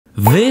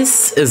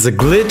This is a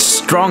glitch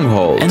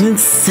stronghold, an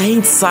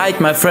insane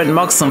site my friend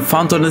Moxon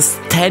found on his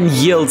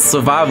 10-year-old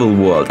survival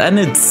world, and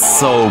it's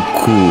so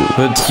cool.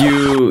 But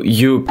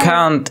you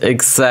can't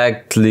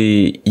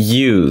exactly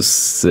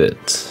use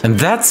it. And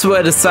that's why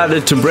I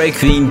decided to break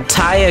the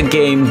entire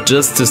game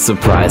just to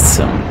surprise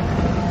him.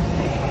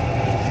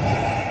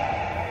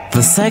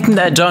 The second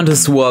I joined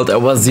his world, I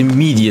was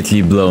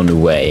immediately blown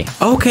away.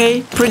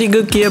 Okay, pretty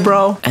good gear,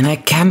 bro. And I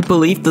can't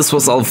believe this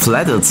was all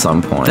flat at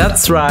some point.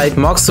 That's right,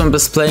 Moxon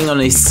is playing on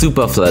a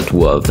Superflat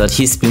world that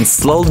he's been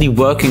slowly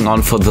working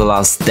on for the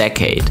last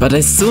decade. But I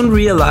soon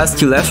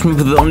realized he left me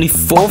with only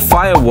 4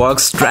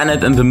 fireworks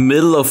stranded in the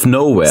middle of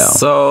nowhere.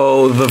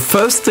 So the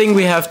first thing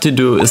we have to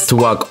do is to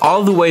walk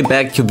all the way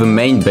back to the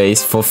main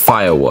base for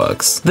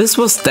fireworks. This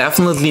was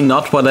definitely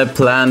not what I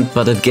planned,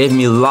 but it gave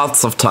me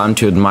lots of time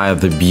to admire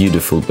the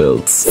beautiful builds.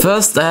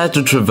 First I had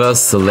to traverse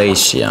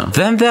Salacia.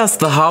 Then there's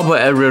the harbor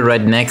area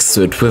right next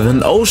to it with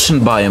an ocean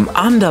biome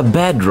under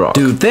bedrock.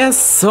 Dude, there's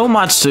so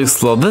much to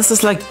explore. This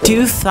is like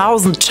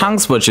 2000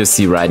 chunks what you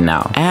see right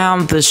now.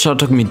 And this show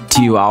took me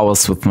 2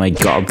 hours with my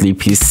godly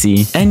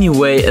PC.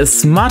 Anyway,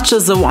 as much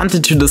as I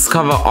wanted to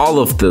discover all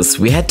of this,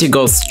 we had to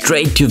go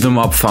straight to the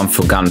mob farm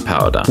for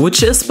gunpowder,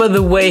 which is by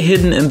the way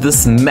hidden in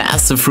this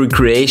massive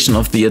recreation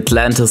of the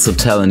Atlantis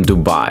Hotel in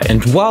Dubai.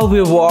 And while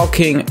we're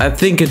walking, I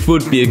think it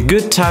would be a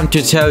good time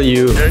to tell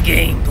you the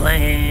game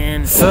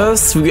plan.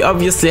 First, we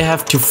obviously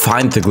have to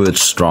find the glitch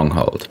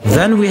stronghold.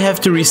 Then we have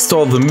to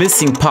restore the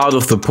missing part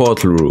of the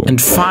portal room.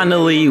 And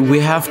finally, we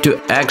have to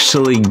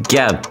actually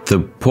get the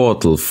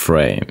portal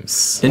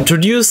frames.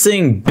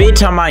 Introducing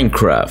Beta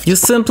Minecraft. You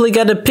simply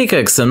get a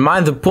pickaxe and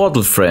mine the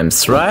portal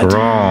frames, right?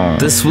 Wrong.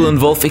 This will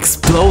involve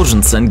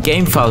explosions and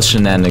game file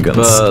shenanigans.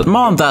 But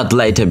more on that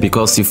later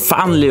because you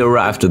finally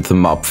arrived at the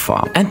mob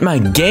farm. And my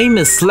game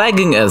is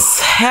lagging as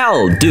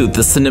hell. Dude,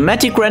 the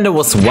cinematic render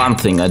was one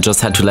thing, I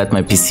just had to let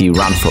my PC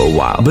run for a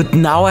while. But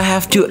now I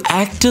have to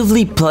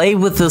actively play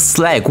with this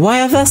lag.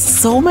 Why are there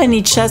so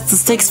many chests?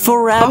 This takes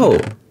forever. Oh.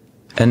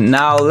 And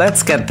now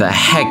let's get the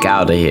heck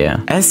out of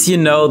here. As you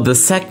know, the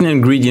second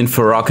ingredient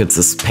for rockets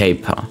is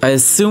paper. I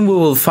assume we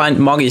will find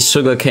Moggy's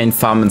sugarcane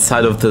farm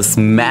inside of this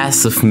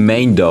massive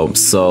main dome,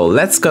 so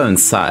let's go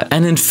inside.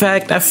 And in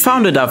fact, I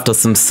found it after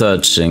some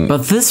searching.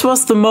 But this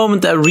was the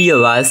moment I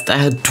realized I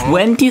had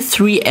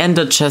 23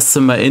 ender chests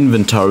in my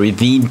inventory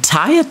the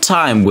entire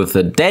time with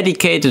a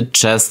dedicated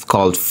chest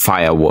called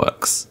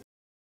fireworks.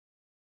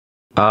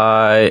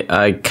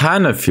 I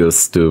kinda feel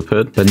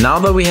stupid, but now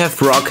that we have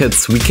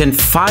rockets, we can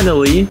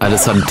finally... I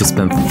decided to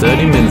spend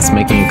 30 minutes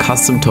making a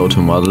custom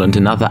totem model and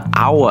another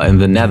hour in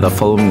the nether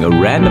following a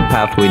random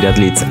pathway that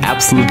leads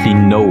absolutely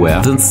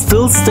nowhere. Then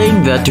still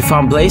staying there to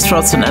farm blaze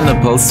rods and ender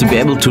pearls to be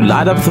able to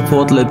light up the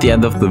portal at the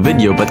end of the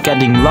video, but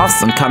getting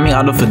lost and coming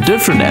out of a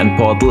different end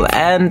portal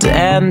and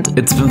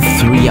it's been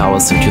 3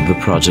 hours into the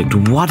project.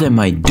 What am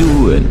I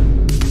doing?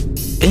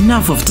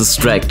 Enough of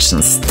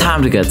distractions,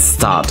 time to get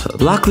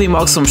started. Luckily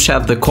Moxon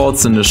shared the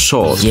codes in the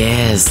short.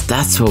 Yes,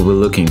 that's what we're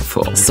looking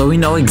for. So we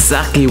know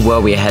exactly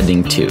where we're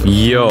heading to.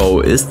 Yo,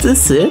 is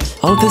this it?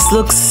 Oh, this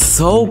looks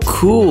so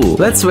cool.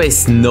 Let's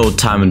waste no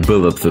time and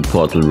build up the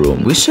portal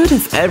room. We should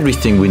have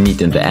everything we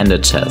need in the ender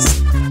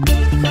chest.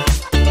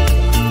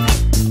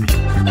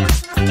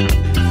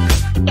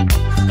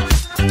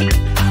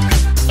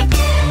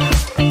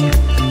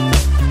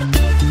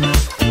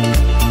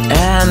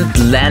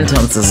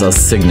 Lanterns is our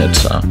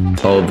signature.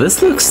 Oh,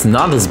 this looks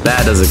not as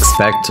bad as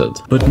expected.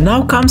 But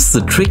now comes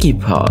the tricky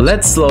part.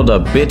 Let's load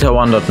up Beta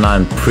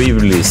 1.9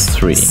 pre-release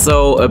 3.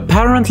 So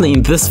apparently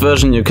in this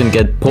version you can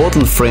get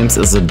portal frames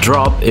as a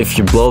drop if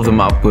you blow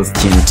them up with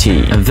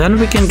TNT. And then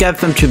we can get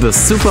them to the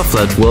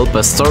Superflat world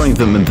by storing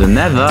them in the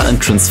nether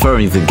and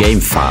transferring the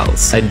game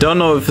files. I don't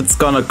know if it's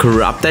gonna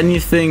corrupt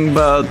anything,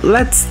 but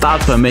let's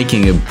start by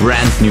making a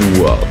brand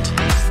new world.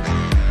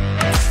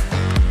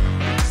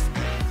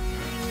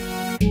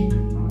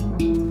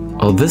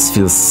 Oh, this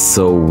feels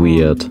so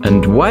weird.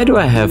 And why do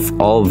I have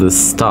all this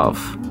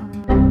stuff?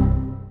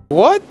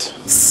 What?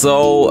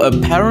 So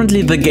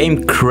apparently the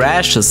game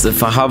crashes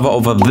if I hover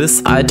over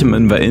this item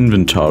in the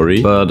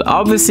inventory, but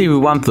obviously we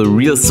want the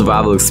real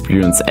survival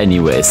experience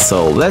anyway,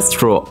 so let's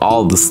throw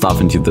all the stuff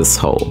into this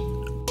hole.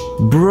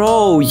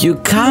 Bro, you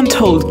can't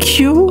hold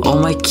Q? Oh,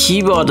 my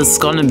keyboard is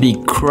gonna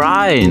be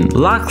crying.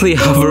 Luckily,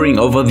 hovering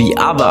over the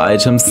other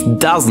items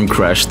doesn't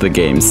crash the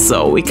game,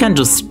 so we can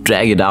just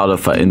drag it out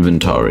of our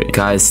inventory.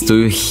 Guys, do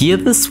you hear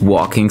this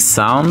walking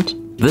sound?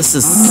 This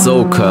is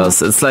so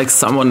cursed, it's like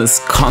someone is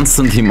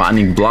constantly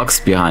mining blocks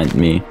behind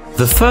me.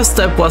 The first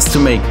step was to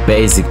make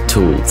basic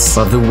tools.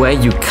 By the way,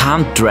 you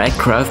can't drag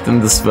craft in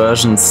this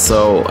version,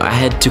 so I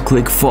had to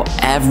click for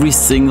every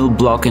single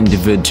block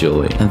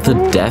individually. And the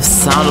death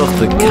sound of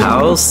the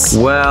cows?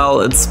 Well,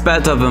 it's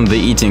better than the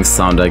eating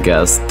sound, I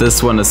guess.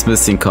 This one is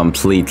missing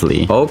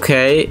completely.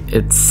 Okay,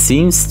 it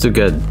seems to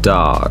get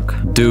dark.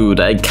 Dude,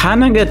 I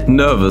kinda get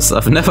nervous.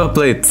 I've never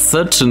played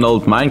such an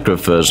old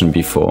Minecraft version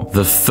before.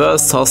 The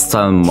first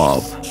hostile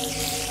mob.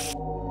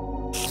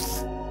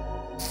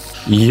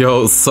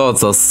 Yo,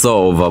 swords are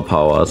so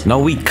overpowered. Now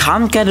we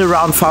can't get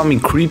around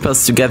farming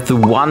creepers to get the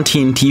 1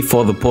 TNT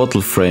for the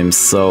portal frames,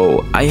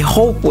 so I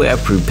hope we are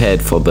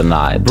prepared for the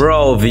night.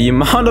 Bro, the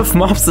amount of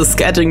mobs is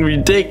getting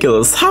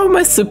ridiculous. How am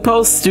I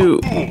supposed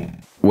to...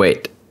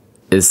 Wait.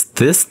 Is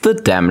this the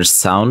damage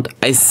sound?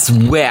 I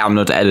swear I'm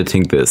not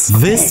editing this.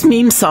 This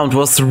meme sound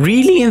was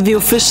really in the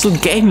official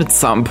game at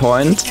some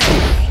point.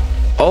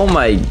 Oh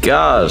my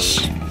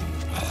gosh.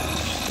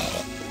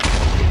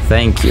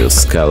 Thank you,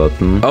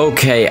 skeleton.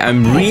 Okay,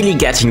 I'm really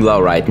getting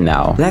low right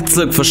now. Let's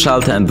look for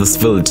shelter in this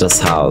villager's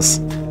house.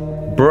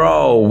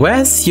 Bro,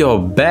 where's your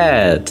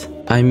bed?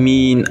 I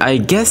mean, I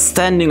guess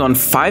standing on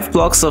 5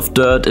 blocks of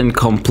dirt in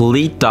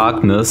complete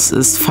darkness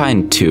is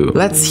fine too.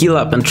 Let's heal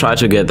up and try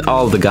to get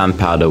all the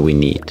gunpowder we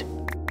need.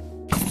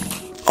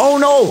 Oh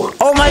no!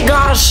 Oh my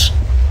gosh!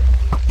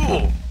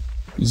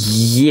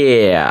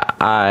 Yeah,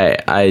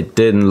 I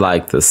didn't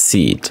like the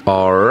seed.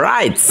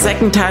 Alright,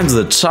 second time's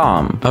the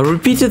charm. I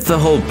repeated the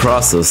whole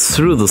process,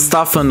 threw the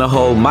stuff in the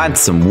hole, mined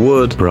some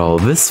wood. Bro,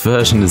 this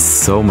version is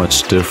so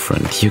much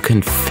different. You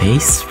can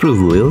phase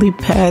through lily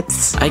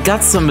pads. I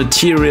got some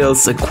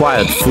materials,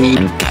 acquired food,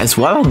 and guys,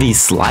 what are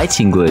these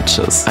lighting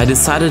glitches? I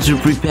decided to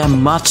prepare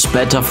much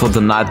better for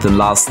the night than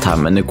last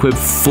time and equip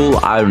full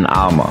iron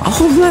armor.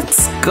 Oh,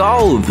 let's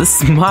go!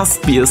 This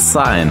must be a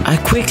sign. I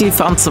quickly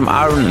found some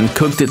iron and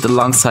cooked it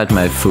alongside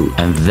my food.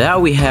 And there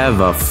we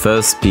have our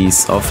first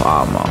piece of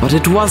armor. But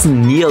it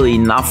wasn't nearly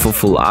enough for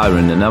full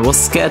iron and I was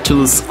scared to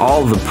lose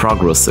all the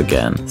progress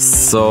again.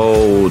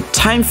 So,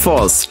 time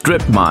for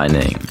strip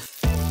mining.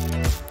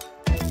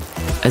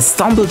 I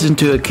stumbled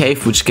into a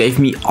cave which gave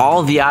me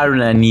all the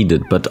iron I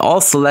needed, but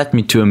also led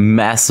me to a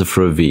massive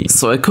ravine.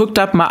 So I cooked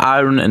up my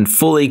iron and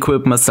fully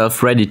equipped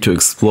myself ready to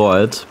explore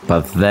it,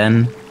 but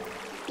then...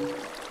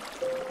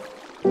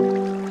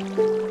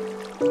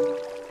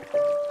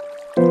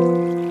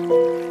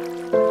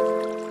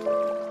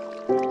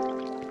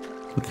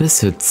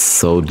 This hits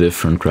so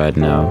different right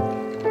now.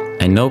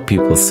 I know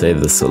people say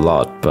this a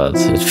lot, but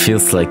it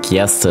feels like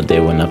yesterday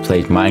when I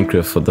played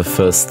Minecraft for the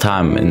first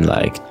time in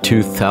like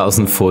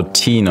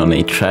 2014 on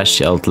a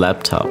trashy old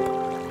laptop.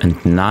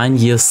 And 9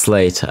 years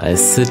later I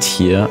sit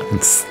here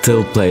and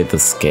still play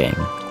this game.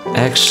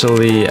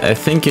 Actually, I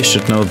think you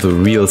should know the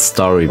real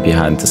story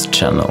behind this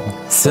channel.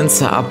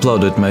 Since I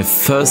uploaded my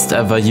first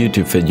ever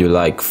YouTube video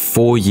like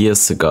 4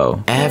 years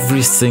ago,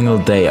 every single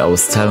day I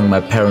was telling my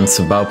parents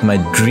about my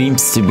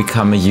dreams to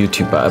become a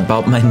YouTuber,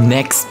 about my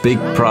next big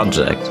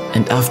project.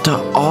 And after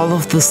all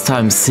of this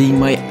time seeing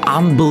my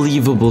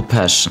unbelievable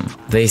passion,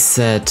 they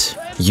said,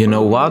 you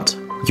know what?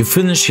 You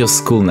finish your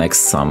school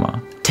next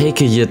summer. Take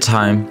a year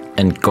time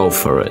and go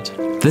for it.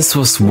 This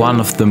was one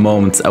of the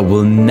moments I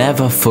will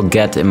never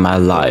forget in my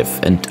life,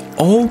 and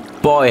oh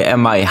boy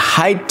am I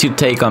hyped to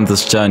take on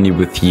this journey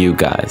with you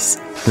guys.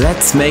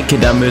 Let's make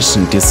it our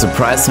mission to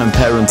surprise my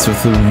parents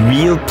with a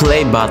real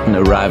play button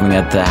arriving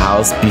at their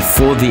house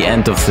before the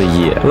end of the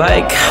year.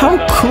 Like,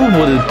 how cool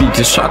would it be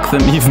to shock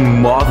them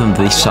even more than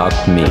they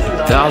shocked me?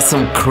 There are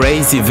some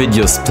crazy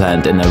videos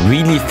planned and I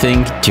really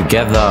think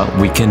together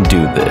we can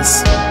do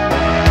this.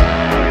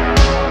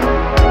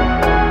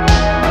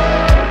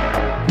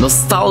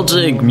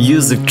 Nostalgic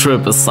music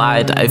trip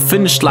aside, I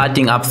finished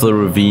lighting up the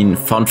ravine,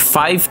 found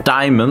 5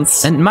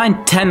 diamonds and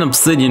mined 10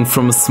 obsidian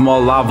from a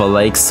small lava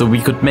lake so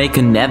we could make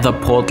a nether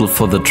portal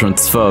for the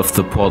transfer of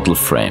the portal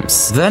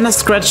frames. Then I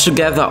scratched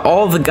together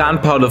all the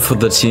gunpowder for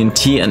the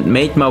TNT and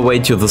made my way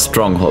to the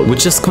stronghold,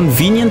 which is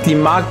conveniently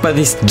marked by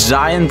these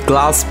giant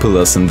glass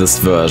pillars in this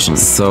version.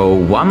 So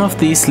one of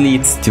these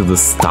leads to the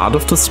start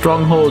of the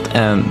stronghold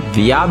and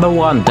the other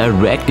one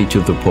directly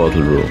to the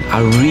portal room. I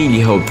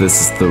really hope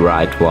this is the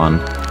right one.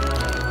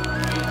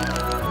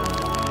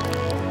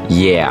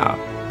 Yeah,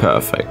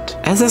 perfect.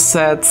 As I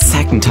said,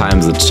 second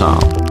time's a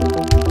charm.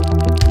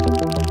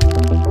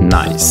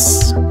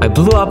 Nice. I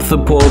blew up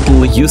the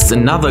portal, used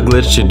another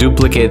glitch to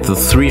duplicate the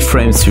 3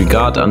 frames we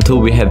got until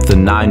we had the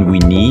 9 we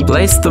need,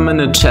 placed them in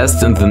a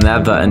chest in the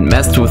nether and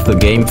messed with the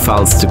game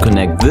files to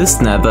connect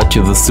this nether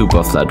to the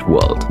Superflat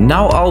world.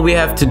 Now all we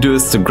have to do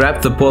is to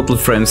grab the portal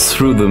frames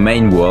through the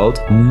main world.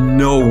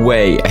 No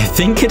way, I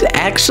think it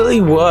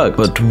actually worked.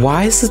 But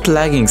why is it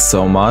lagging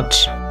so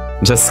much?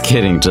 Just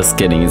kidding,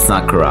 it's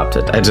not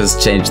corrupted. I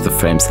just changed the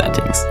frame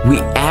settings. We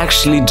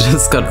actually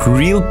just got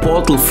real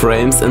portal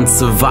frames in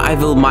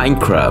survival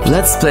Minecraft.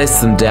 Let's place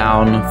them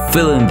down,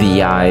 fill in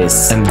the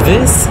ice. And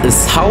this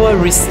is how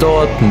I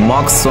restored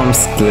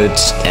Moxswarm's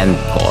glitch and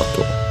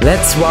portal.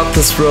 Let's walk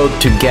this road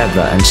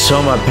together and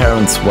show my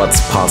parents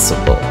what's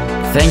possible.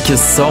 Thank you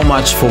so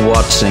much for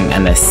watching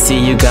and I see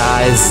you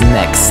guys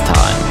next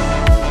time.